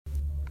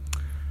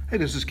Hey,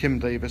 this is Kim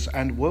Davis,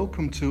 and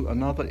welcome to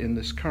another in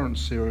this current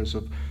series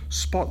of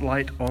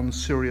Spotlight on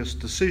Serious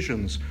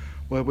Decisions,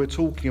 where we're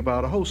talking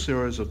about a whole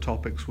series of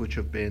topics which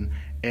have been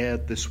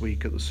aired this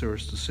week at the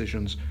Serious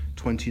Decisions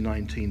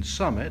 2019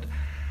 Summit.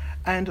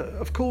 And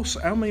of course,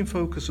 our main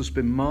focus has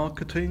been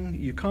marketing.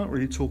 You can't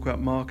really talk about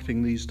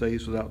marketing these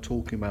days without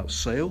talking about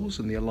sales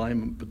and the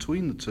alignment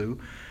between the two.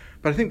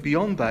 But I think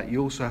beyond that,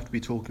 you also have to be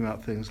talking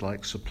about things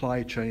like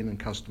supply chain and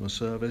customer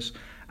service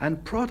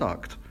and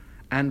product.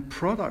 And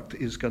product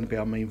is going to be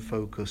our main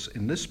focus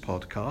in this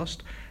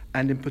podcast,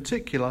 and in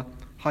particular,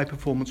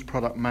 high-performance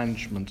product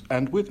management.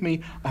 And with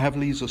me, I have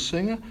Lisa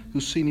Singer,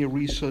 who's Senior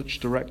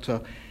Research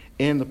Director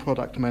in the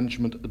Product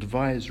Management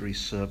Advisory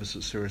Service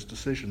at Serious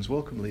Decisions.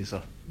 Welcome,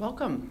 Lisa.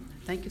 Welcome.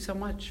 Thank you so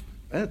much.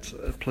 It's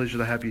a pleasure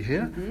to have you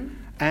here. Mm-hmm.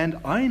 And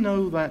I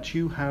know that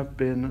you have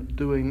been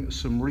doing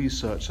some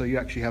research, so you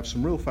actually have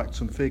some real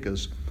facts and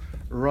figures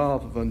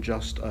rather than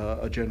just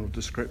a general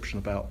description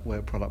about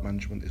where product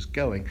management is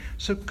going.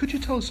 So could you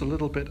tell us a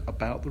little bit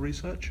about the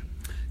research?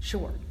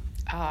 Sure.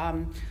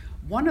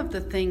 One of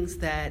the things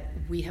that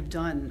we have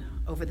done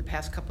over the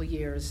past couple of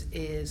years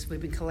is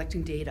we've been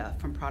collecting data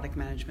from product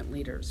management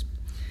leaders.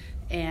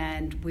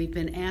 And we've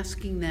been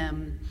asking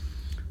them,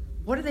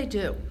 what do they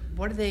do?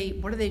 What do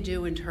they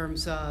do in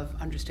terms of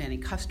understanding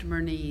customer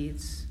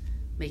needs,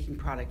 making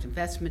product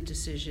investment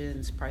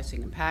decisions,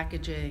 pricing and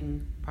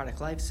packaging,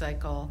 product life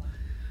cycle?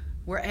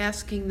 We're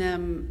asking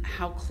them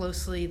how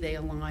closely they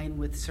align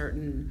with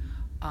certain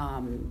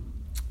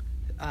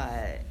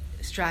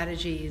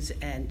strategies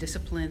and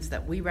disciplines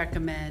that we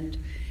recommend.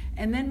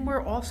 And then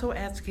we're also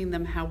asking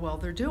them how well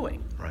they're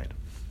doing. Right.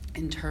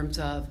 In terms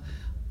of,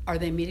 are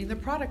they meeting their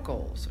product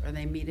goals? Are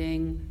they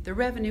meeting their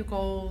revenue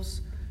goals?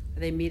 Are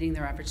they meeting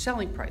their average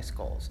selling price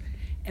goals?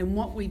 And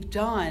what we've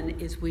done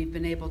is we've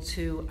been able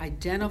to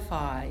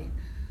identify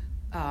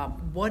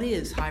what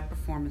is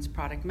high-performance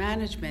product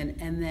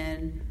management and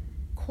then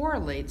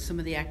correlate some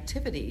of the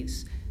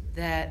activities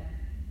that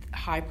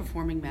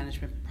high-performing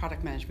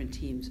product management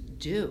teams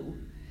do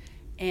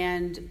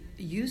and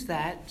use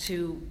that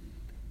to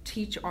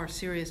teach our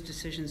Serious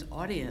Decisions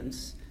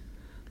audience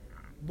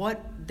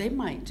what they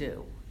might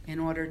do in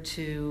order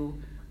to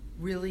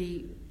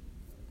really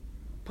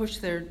push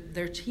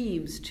their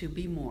teams to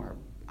be more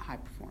high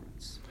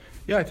performance.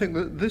 Yeah, I think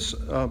that this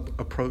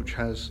approach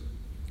has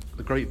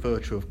the great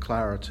virtue of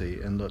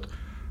clarity in that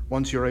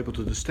once you're able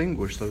to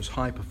distinguish those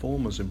high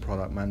performers in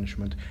product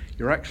management,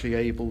 you're actually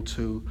able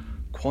to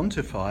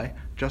quantify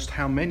just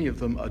how many of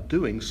them are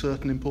doing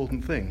certain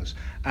important things.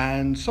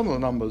 And some of the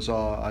numbers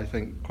are, I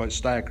think, quite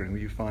staggering.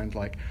 You find,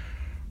 like,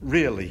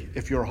 really,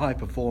 if you're a high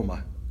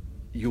performer,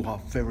 you are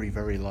very,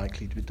 very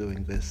likely to be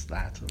doing this,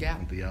 that,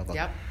 and the other.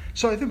 Yep.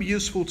 So I think it'd be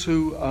useful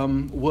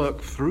to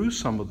work through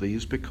some of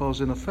these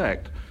because, in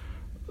effect,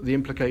 the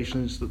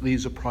implication is that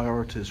these are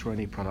priorities for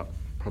any product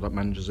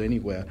managers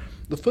anywhere.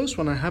 The first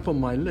one I have on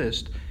my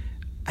list,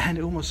 and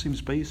it almost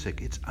seems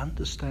basic, it's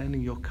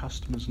understanding your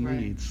customers'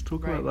 needs.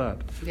 Talk about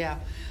that. Yeah.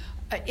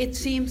 It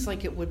seems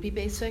like it would be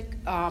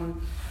basic, but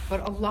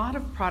a lot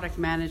of product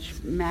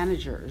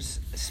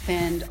managers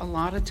spend a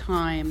lot of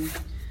time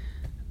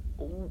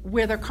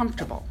where they're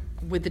comfortable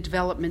with the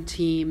development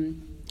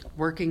team,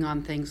 working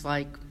on things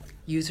like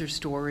user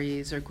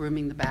stories or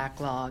grooming the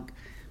backlog.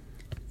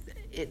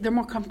 They're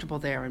more comfortable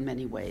there in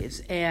many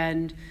ways,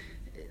 and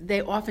they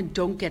often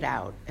don't get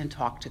out and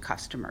talk to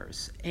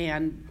customers.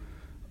 And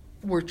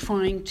we're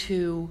trying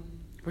to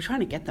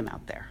get them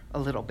out there a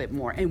little bit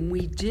more. And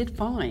we did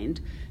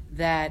find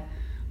that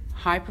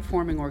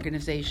high-performing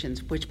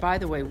organizations, which, by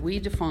the way, we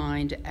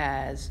defined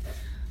as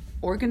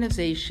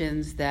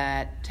organizations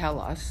that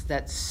tell us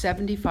that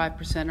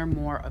 75% or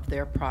more of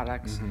their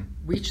products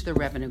reach their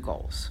revenue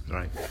goals,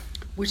 Right.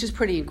 which is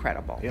pretty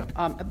incredible. Yeah.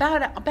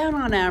 About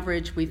on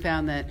average, we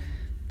found that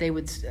they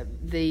would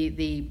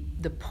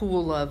the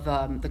pool of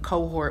the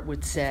cohort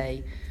would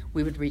say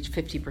we would reach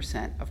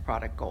 50% of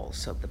product goals.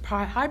 So the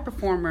high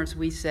performers,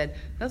 we said,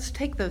 let's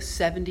take those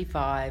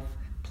 75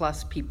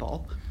 plus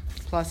people,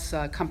 plus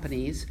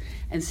companies,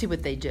 and see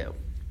what they do.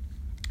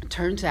 It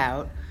turns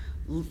out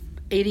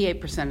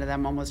 88% of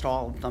them, almost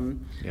all of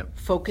them,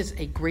 focus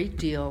a great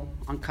deal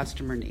on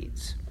customer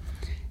needs.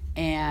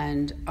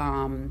 And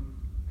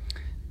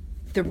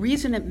the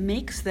reason it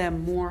makes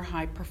them more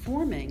high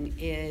performing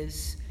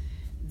is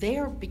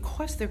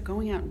because they're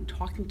going out and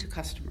talking to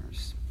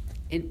customers,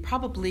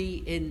 probably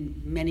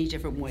in many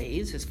different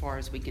ways, as far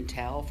as we can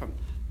tell, from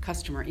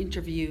customer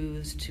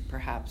interviews to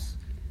perhaps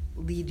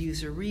lead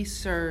user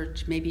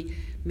research,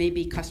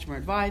 maybe customer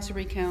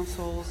advisory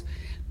councils.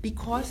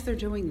 Because they're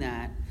doing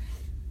that,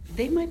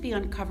 they might be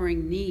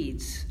uncovering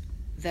needs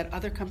that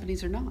other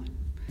companies are not.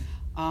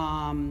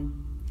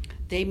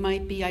 They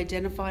might be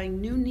identifying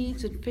new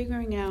needs and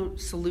figuring out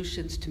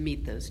solutions to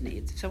meet those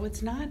needs. So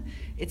it's not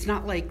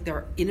like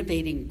they're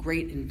innovating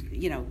great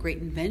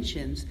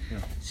inventions. Yeah.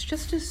 It's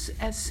just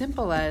as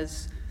simple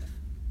as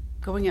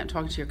going out and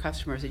talking to your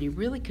customers, and you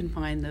really can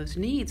find those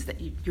needs that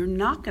you're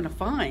not going to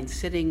find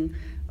sitting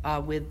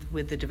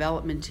with the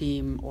development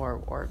team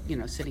or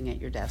sitting at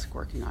your desk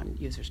working on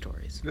user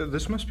stories.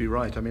 This must be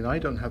right. I mean, I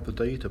don't have the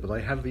data, but I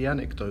have the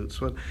anecdotes.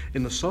 Well,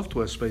 in the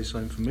software space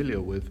I'm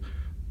familiar with,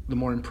 the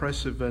more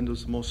impressive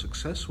vendors, the more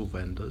successful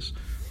vendors,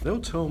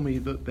 they'll tell me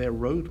that their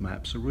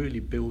roadmaps are really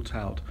built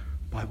out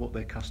by what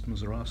their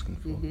customers are asking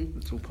for. Mm-hmm.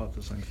 It's all part of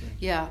the same thing.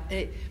 Yeah,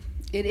 it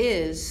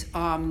is.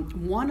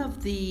 One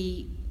of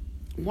the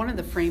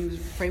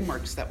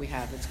frameworks that we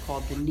have, it's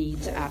called the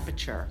Needs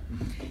Aperture,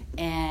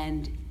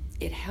 and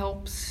it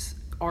helps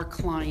our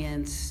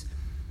clients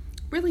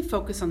really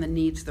focus on the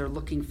needs they're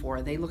looking for.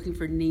 Are they looking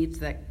for needs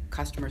that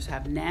customers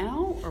have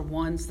now or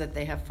ones that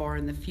they have far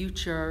in the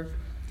future?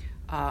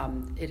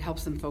 It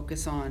helps them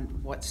focus on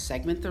what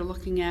segment they're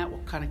looking at,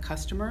 what kind of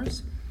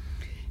customers,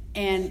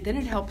 and then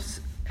it helps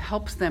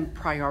them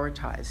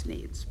prioritize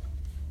needs.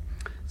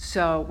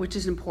 So, which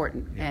is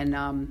important. Yeah.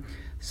 And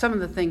some of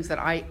the things that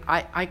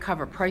I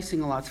cover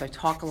pricing a lot, so I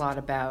talk a lot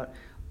about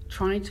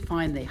trying to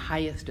find the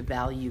highest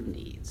value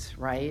needs,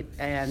 right?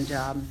 And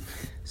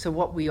so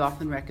what we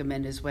often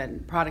recommend is when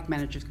product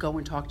managers go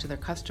and talk to their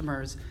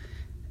customers,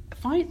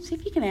 see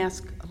if you can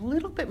ask a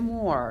little bit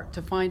more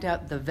to find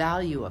out the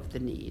value of the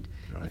need.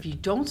 Right. If you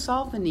don't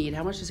solve the need,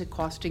 how much is it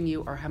costing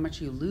you, or how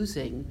much are you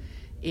losing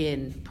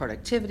in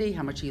productivity,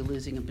 how much are you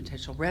losing in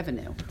potential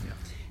revenue? Yeah.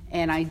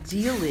 And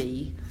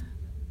ideally,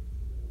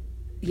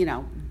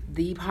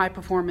 the high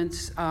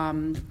performance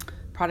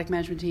product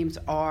management teams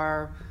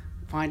are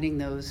finding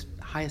those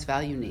highest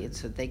value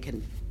needs so that they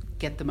can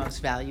get the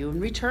most value in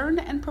return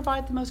and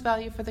provide the most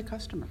value for the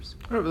customers.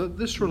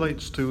 This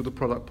relates to the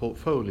product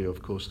portfolio,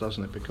 of course,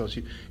 doesn't it? Because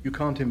you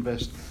can't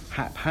invest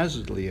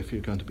haphazardly if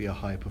you're going to be a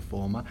high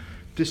performer.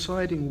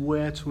 Deciding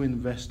where to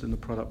invest in the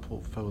product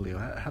portfolio,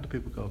 how do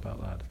people go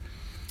about that?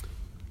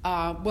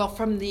 Well,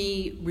 from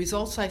the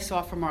results I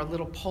saw from our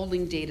little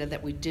polling data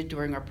that we did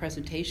during our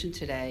presentation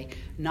today,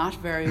 not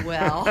very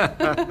well.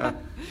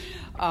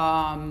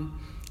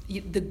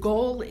 The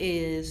goal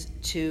is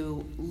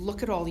to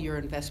look at all your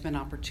investment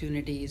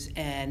opportunities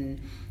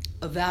and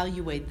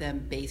evaluate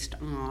them based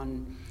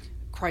on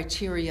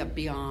criteria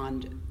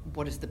beyond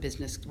what does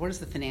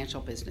the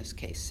financial business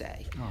case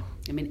say. Oh.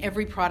 I mean,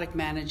 every product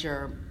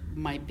manager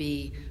might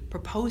be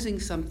proposing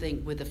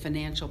something with a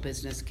financial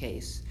business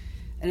case.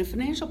 In a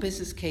financial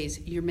business case,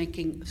 you're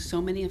making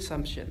so many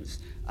assumptions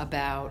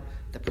about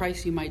the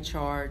price you might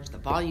charge, the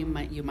volume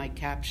you might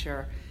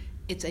capture.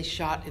 It's a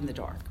shot in the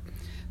dark.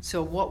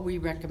 So what we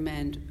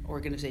recommend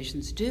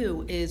organizations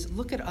do is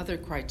look at other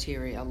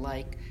criteria,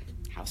 like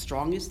how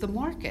strong is the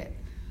market?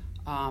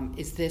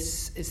 Is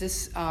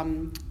this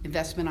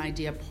investment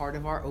idea part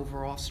of our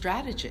overall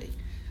strategy?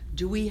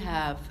 Do we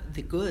have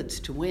the goods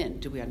to win?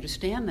 Do we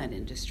understand that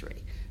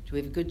industry? Do we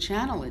have a good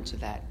channel into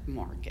that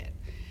market?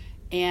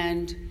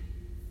 And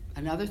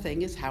another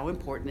thing is, how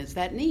important is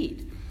that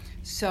need?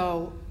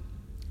 So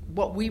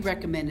what we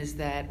recommend is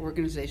that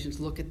organizations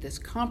look at this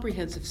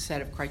comprehensive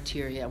set of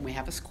criteria, and we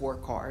have a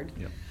scorecard,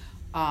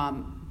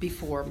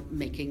 before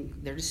making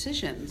their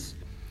decisions.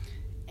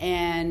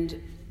 And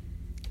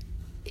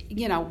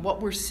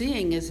what we're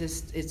seeing is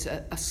it's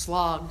a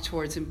slog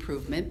towards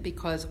improvement,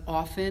 because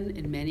often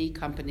in many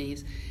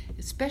companies,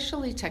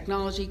 especially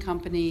technology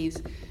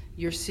companies,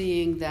 you're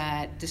seeing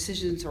that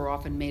decisions are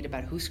often made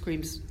about who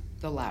screams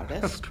the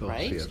loudest, of course,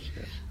 right? Yes.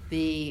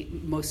 The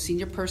most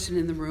senior person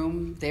in the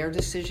room, their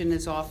decision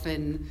is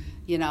often,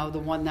 the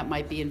one that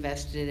might be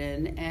invested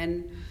in.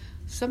 And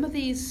some of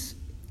these,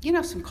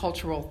 some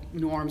cultural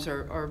norms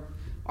are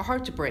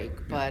hard to break,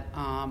 but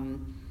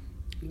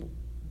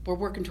we're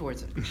working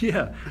towards it.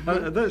 Yeah,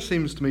 that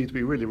seems to me to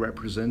be really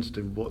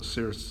representative of what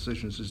Cirrus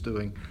Decisions is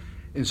doing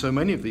in so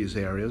many of these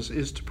areas,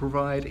 is to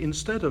provide,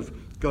 instead of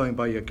going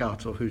by your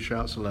gut or who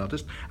shouts the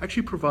loudest,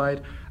 actually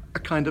provide a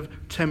kind of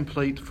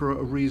template for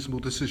a reasonable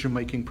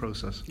decision-making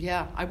process.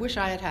 Yeah, I wish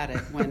I had it.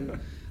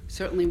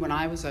 Certainly when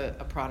I was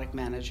a product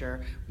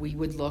manager, we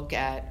would look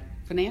at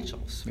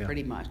financials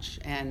pretty much.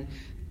 And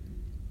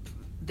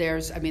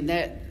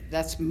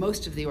that's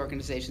most of the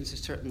organizations are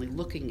certainly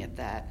looking at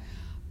that.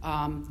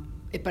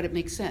 But it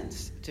makes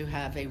sense to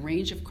have a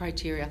range of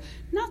criteria,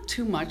 not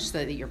too much so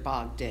that you're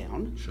bogged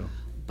down. Sure.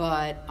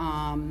 But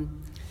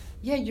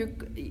your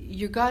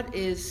gut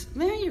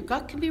your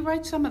gut can be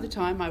right some of the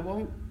time. I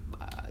won't.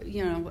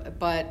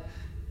 But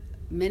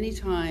many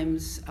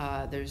times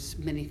there's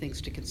many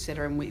things to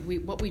consider, and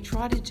what we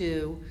try to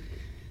do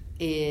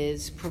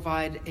is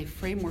provide a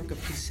framework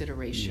of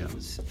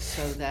considerations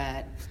so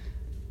that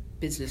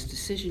business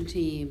decision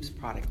teams,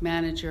 product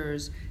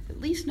managers, at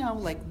least know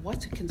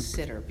what to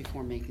consider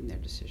before making their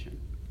decision.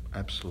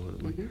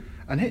 Absolutely.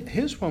 Mm-hmm. And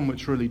here's one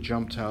which really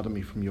jumped out at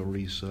me from your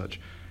research.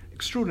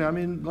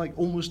 Extraordinary. I mean,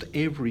 almost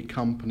every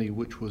company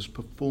which was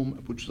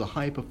a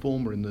high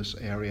performer in this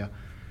area,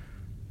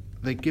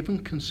 they're given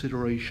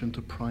consideration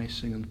to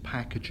pricing and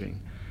packaging.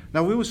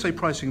 Now, we always say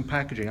pricing and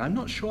packaging. I'm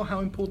not sure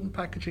how important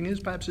packaging is.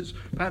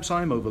 Perhaps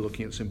I'm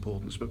overlooking its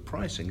importance, but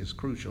pricing is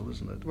crucial,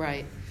 isn't it?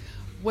 Right.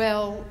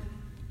 Well,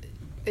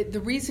 the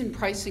reason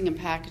pricing and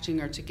packaging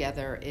are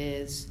together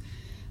is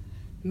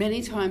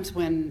Many times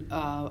when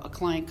a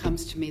client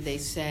comes to me, they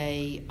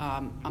say,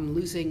 "I'm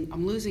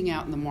losing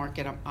out in the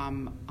market.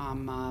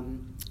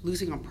 I'm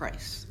losing on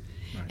price."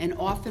 Right. And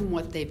often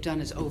what they've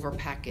done is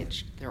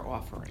overpackaged their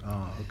offering.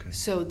 Ah, okay.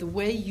 So the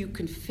way you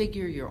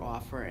configure your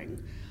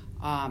offering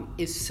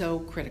is so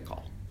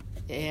critical.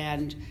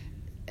 And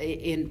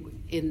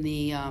in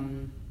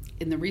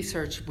the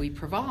research we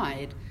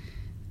provide,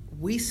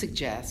 we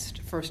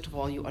suggest, first of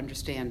all, you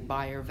understand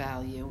buyer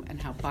value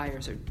and how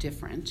buyers are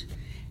different,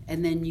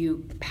 and then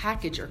you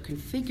package or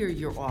configure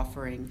your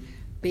offering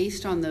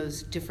based on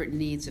those different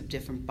needs of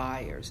different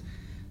buyers.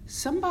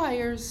 Some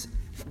buyers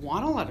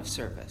want a lot of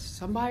service.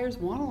 Some buyers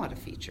want a lot of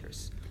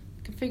features.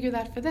 Configure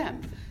that for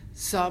them.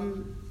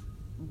 Some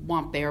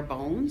want bare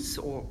bones,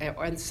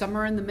 and some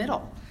are in the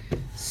middle.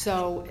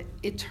 So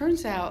it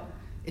turns out,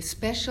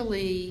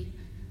 especially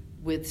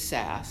with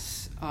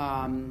SaaS,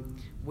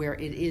 where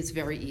it is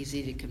very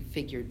easy to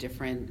configure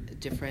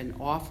different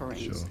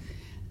offerings, Sure.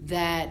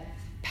 that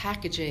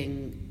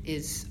packaging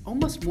is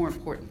almost more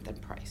important than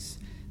price,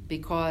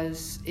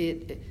 because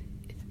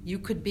you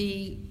could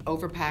be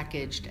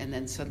overpackaged and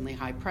then suddenly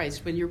high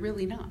priced when you're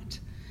really not.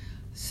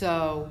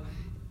 So,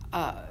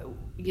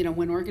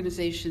 when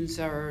organizations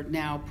are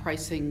now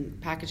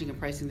packaging and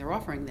pricing their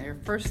offering, they're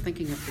first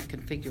thinking of the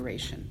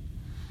configuration,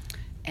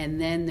 and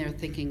then they're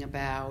thinking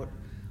about,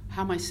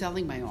 how am I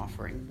selling my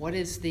offering?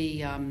 What's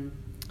the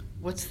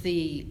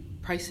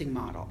pricing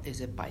model?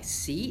 Is it by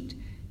seat?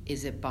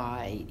 Is it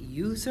by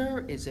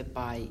user? Is it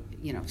by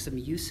some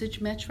usage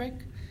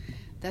metric?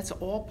 That's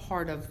all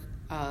part of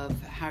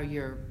how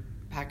you're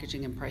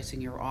packaging and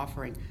pricing your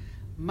offering.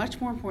 Much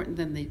more important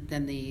than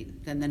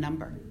the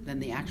number, than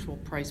the actual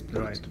price point.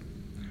 Right.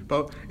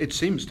 But it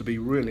seems to be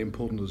really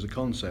important as a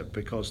concept,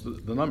 because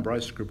the number I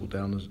scribbled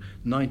down is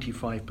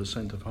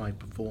 95% of high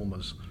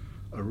performers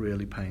are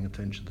really paying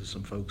attention to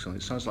some folks, and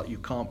it sounds like you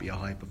can't be a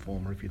high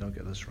performer if you don't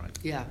get this right.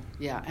 Yeah,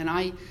 and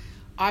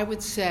I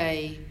would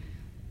say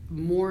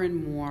more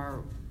and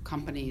more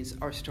companies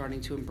are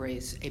starting to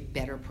embrace a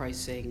better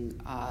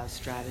pricing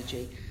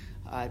strategy.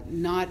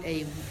 Not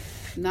a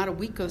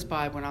week goes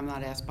by when I'm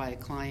not asked by a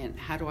client,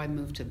 how do I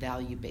move to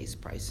value-based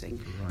pricing,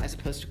 Right. as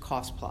opposed to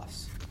cost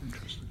plus.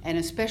 Interesting. And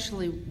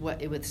especially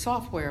with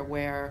software,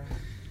 where,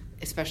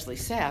 especially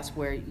SaaS,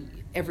 where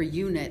every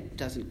unit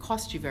doesn't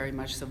cost you very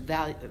much, so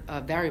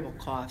variable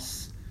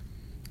costs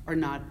are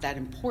not that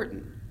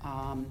important.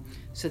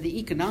 So the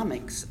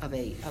economics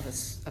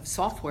of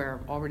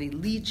software already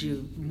leads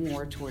you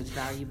more towards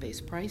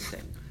value-based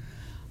pricing.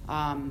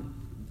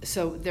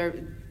 So there,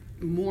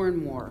 more and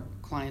more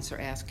clients are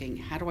asking,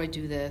 how do I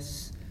do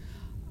this?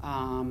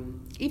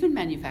 Even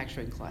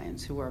manufacturing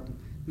clients,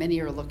 many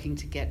are looking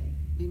to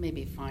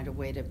maybe find a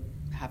way to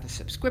have a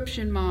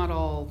subscription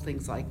model,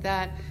 things like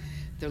that.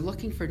 They're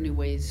looking for new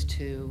ways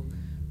to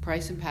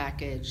price and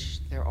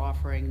package. They're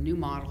offering new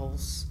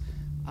models,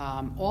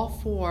 all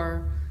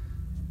for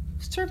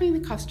serving the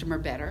customer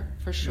better,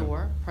 for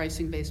sure, Yeah.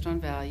 pricing based on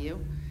value,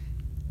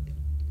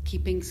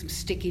 keeping some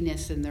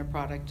stickiness in their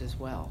product as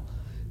well.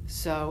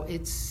 So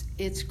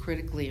it's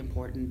critically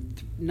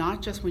important,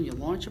 not just when you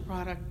launch a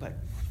product, but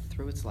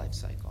through its life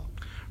cycle.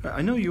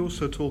 I know you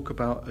also talk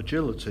about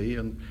agility,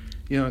 and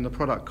in the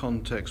product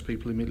context,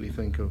 people immediately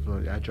think of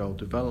agile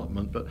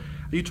development, but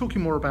are you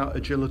talking more about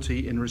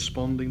agility in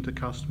responding to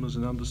customers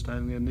and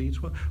understanding their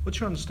needs? What's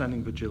your understanding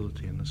of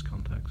agility in this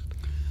context?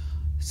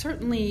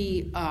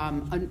 Certainly,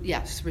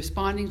 yes,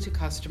 responding to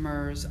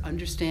customers,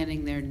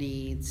 understanding their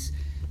needs,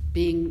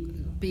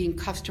 being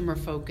customer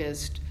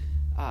focused,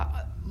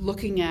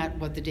 looking at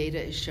what the data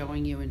is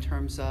showing you in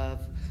terms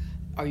of,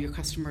 are your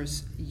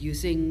customers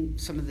using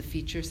some of the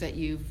features that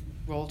you've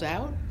rolled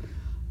out?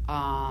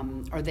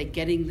 Are they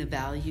getting the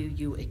value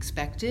you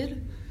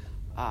expected?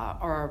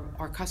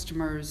 Are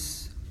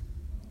customers,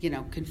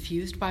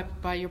 confused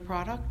by your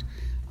product?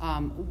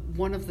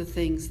 One of the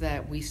things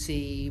that we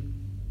see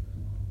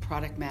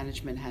product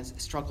management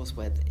struggles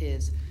with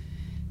is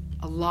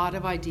a lot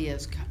of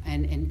ideas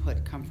and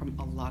input come from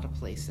a lot of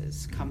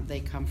places.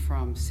 They come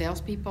from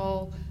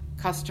salespeople,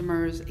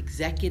 customers,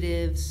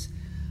 executives,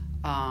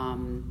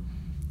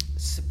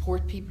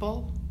 support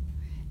people,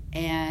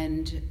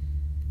 and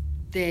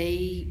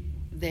they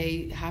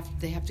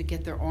have to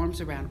get their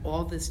arms around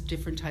all this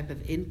different type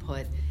of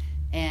input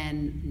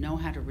and know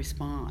how to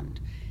respond.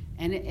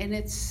 And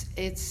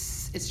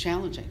it's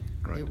challenging.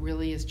 Right. It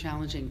really is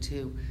challenging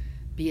to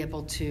be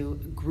able to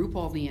group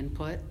all the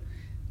input,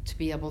 to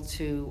be able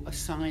to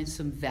assign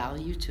some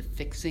value to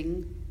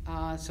fixing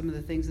some of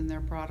the things in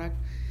their product.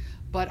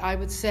 But I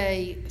would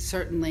say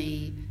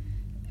certainly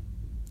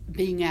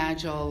being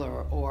agile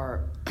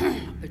or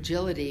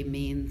agility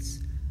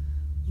means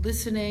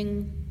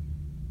listening,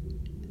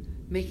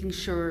 making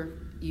sure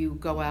you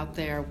go out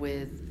there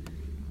with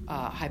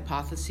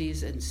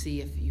hypotheses and see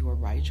if you are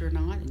right or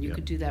not. And you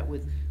could do that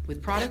with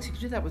products. You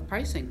could do that with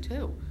pricing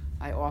too.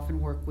 I often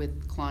work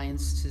with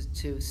clients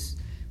to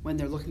when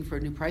they're looking for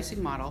a new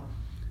pricing model,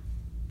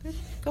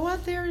 go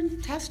out there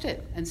and test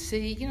it and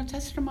see,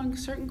 test it among a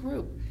certain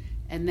group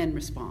and then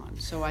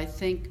respond. So I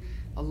think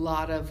a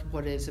lot of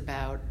what is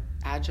about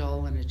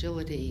Agile and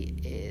agility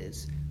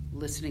is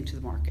listening to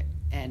the market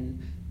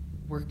and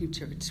working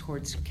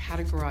towards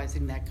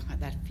categorizing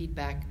that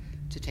feedback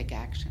to take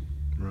action.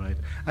 Right.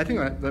 I think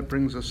that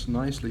brings us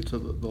nicely to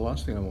the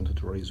last thing I wanted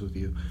to raise with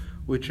you,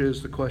 which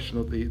is the question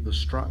of the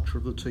structure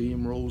of the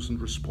team, roles and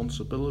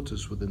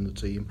responsibilities within the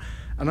team.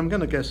 And I'm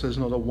going to guess there's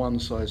not a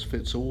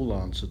one-size-fits-all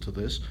answer to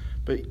this,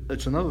 but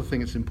it's another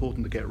thing it's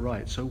important to get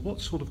right. So what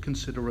sort of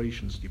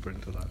considerations do you bring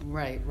to that?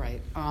 Right.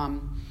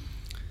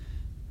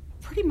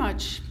 Pretty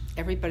much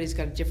everybody's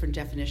got a different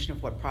definition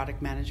of what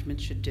product management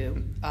should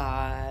do.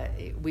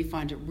 We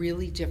find it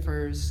really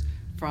differs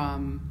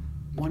from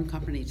one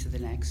company to the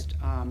next.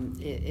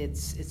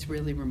 It's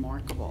really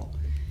remarkable.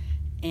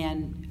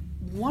 And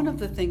one of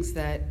the things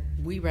that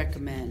we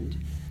recommend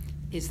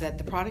is that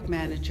the product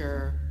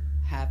manager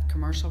have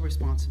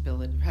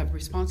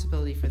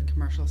responsibility for the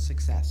commercial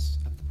success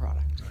of the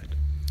product. Right.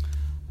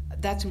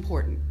 That's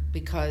important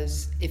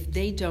because if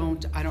they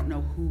don't, I don't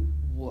know who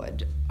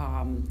would.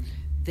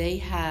 They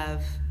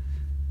have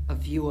a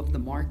view of the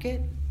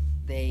market.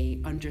 They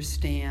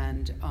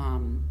understand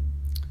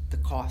the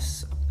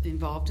costs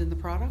involved in the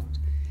product.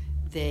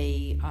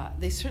 They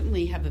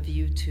certainly have a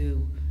view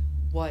to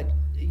what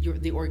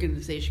the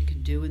organization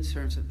can do in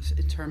terms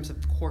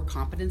of core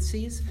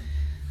competencies.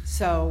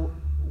 So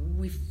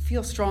we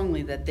feel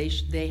strongly that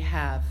they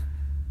have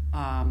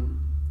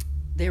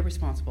they're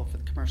responsible for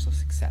the commercial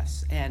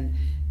success. And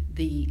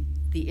the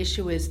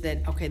issue is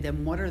that, okay,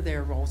 then what are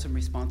their roles and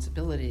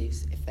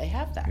responsibilities if they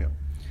have that? Yeah.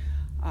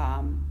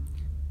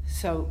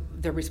 So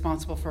they're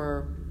responsible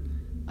for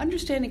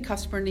understanding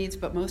customer needs,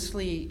 but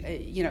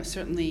mostly,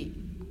 certainly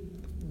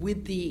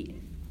with the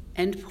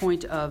end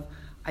point of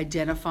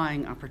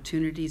identifying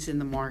opportunities in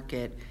the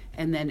market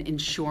and then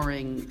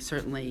ensuring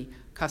certainly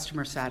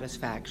customer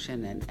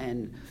satisfaction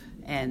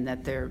and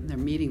that they're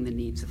meeting the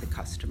needs of the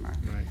customer.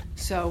 Right.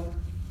 So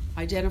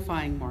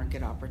identifying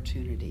market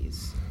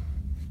opportunities,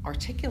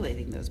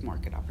 articulating those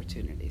market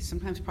opportunities.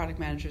 Sometimes product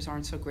managers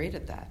aren't so great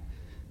at that,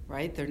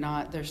 right?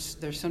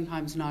 They're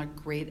sometimes not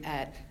great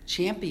at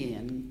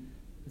championing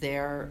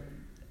their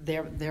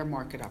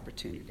market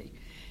opportunity.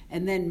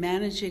 And then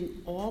managing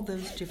all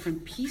those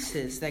different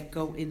pieces that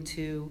go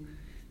into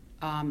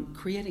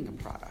creating a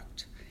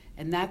product.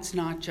 And that's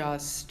not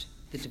just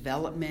the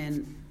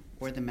development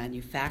or the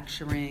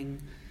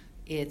manufacturing.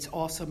 It's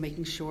also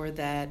making sure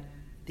that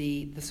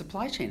the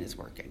supply chain is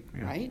working,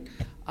 yeah. Right?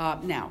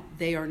 Now,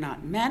 they are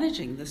not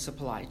managing the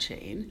supply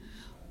chain,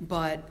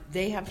 but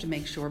they have to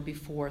make sure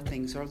before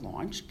things are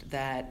launched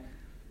that,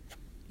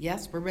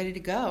 yes, we're ready to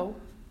go.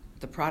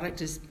 The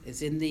product is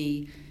in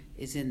the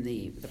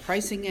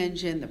pricing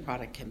engine. The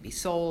product can be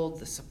sold.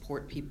 The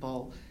support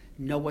people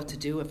know what to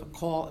do if a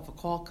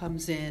call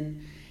comes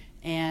in,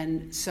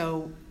 and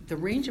so the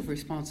range of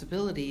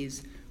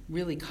responsibilities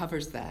really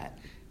covers that.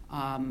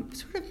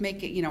 Sort of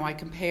make it. I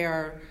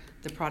compare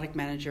the product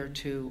manager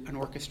to an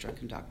orchestra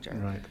conductor,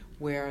 right.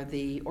 Where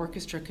the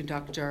orchestra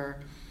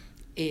conductor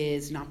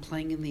is not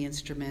playing in the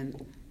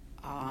instrument,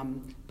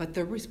 but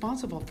they're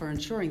responsible for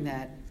ensuring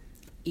that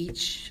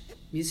each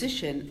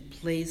musician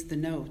plays the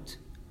note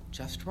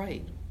just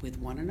right with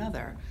one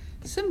another.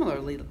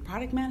 Similarly,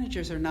 product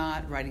managers are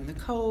not writing the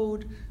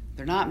code,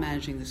 they're not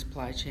managing the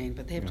supply chain,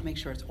 but they have to make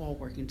sure it's all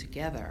working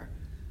together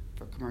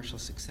for commercial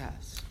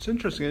success. It's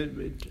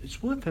interesting.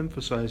 It's worth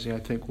emphasizing, I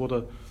think, what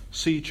a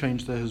sea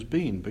change there has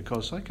been,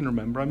 because I can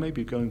remember, I may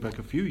be going back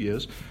a few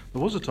years,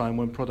 there was a time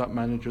when product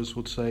managers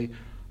would say,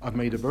 I've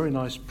made a very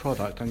nice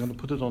product, I'm going to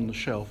put it on the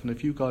shelf, and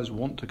if you guys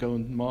want to go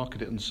and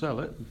market it and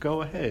sell it,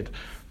 go ahead.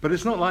 But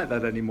it's not like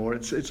that anymore.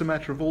 It's a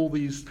matter of all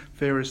these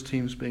various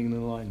teams being in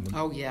alignment.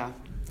 Oh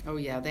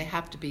yeah, they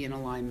have to be in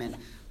alignment.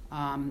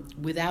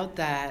 Without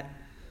that,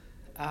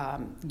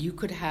 you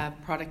could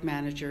have product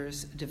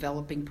managers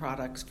developing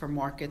products for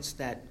markets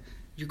that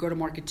your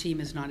go-to-market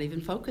team is not even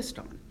focused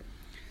on.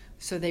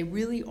 So they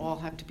really all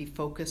have to be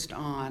focused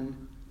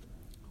on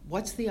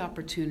what's the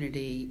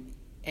opportunity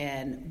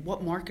and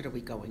what market are we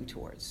going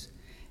towards.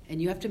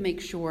 And you have to make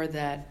sure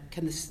that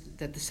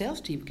the sales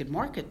team can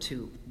market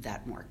to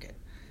that market,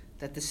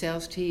 that the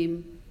sales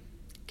team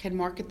can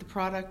market the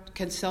product,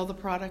 can sell the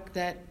product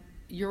that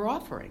you're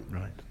offering.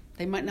 Right.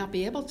 They might not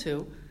be able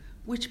to,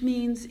 which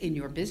means in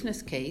your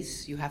business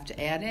case, you have to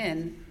add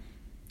in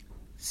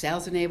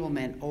sales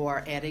enablement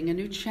or adding a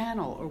new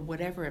channel or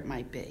whatever it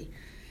might be.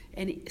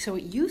 And so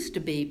it used to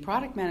be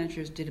product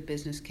managers did a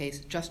business case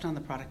just on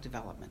the product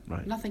development,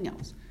 right. Nothing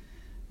else.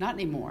 Not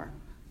anymore.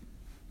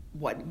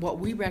 What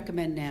we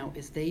recommend now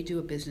is they do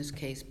a business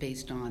case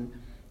based on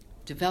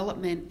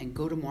development and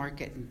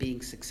go-to-market and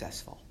being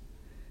successful.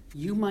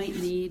 You might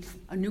need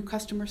a new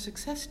customer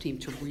success team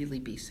to really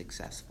be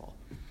successful.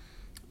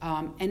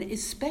 And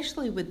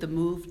especially with the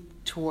move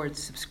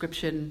towards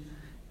subscription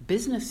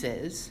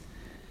businesses,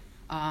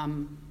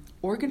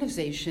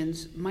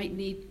 organizations might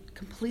need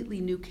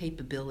completely new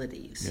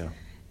capabilities. Yeah.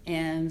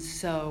 And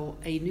so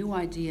a new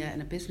idea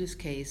and a business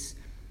case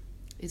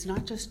is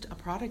not just a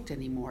product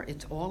anymore.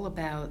 It's all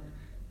about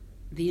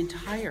the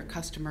entire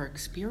customer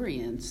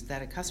experience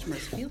that a customer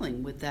is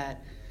feeling with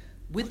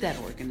with that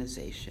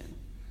organization.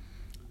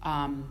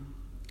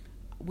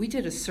 We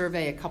did a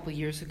survey a couple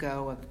years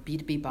ago of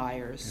B2B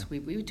buyers. Yeah.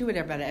 We do it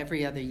about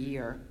every other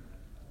year.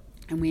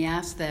 And we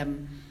asked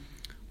them,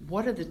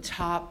 what are the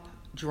top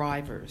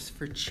drivers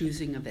for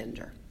choosing a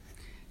vendor?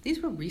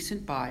 These were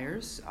recent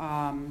buyers,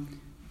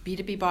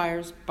 B2B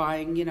buyers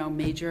buying,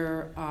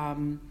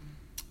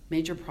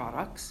 major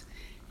products.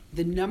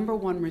 The number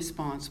one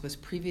response was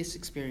previous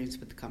experience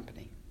with the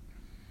company.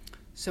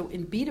 So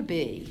in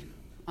B2B,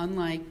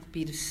 unlike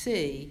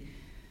B2C,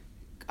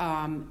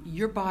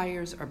 your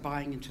buyers are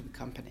buying into the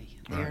company.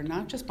 They are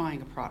not just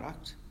buying a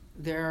product.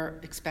 They're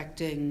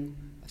expecting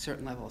a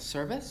certain level of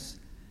service.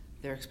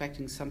 They're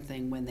expecting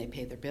something when they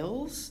pay their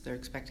bills. They're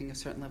expecting a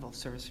certain level of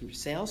service from your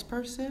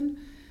salesperson.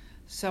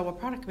 So a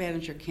product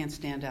manager can't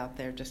stand out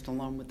there just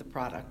alone with the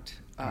product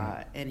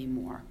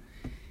anymore.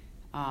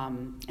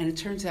 And it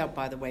turns out,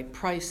 by the way,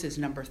 price is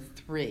number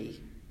 3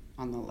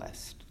 on the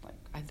list.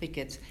 I think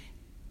it's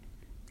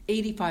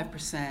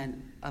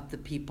 85% of the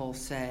people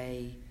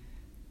say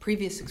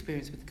previous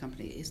experience with the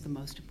company is the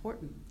most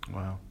important.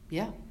 Wow.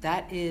 Yeah,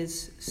 that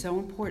is so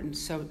important.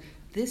 So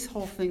this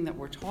whole thing that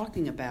we're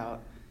talking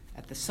about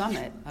at the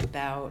summit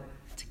about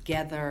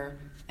together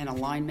and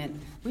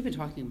alignment, we've been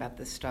talking about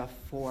this stuff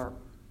for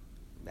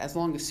as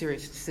long as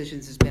Serious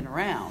Decisions has been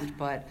around,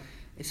 but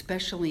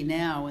especially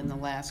now in the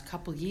last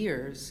couple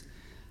years,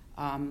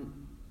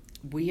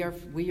 we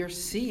are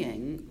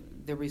seeing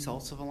the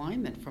results of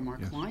alignment from our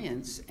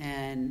clients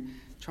and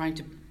trying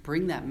to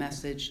bring that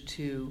message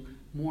to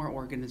more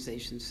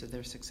organizations so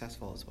they're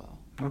successful as well.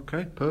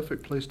 Okay,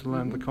 perfect place to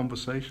land the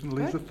conversation.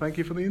 Lisa, thank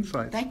you for the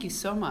insights. Thank you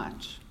so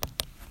much.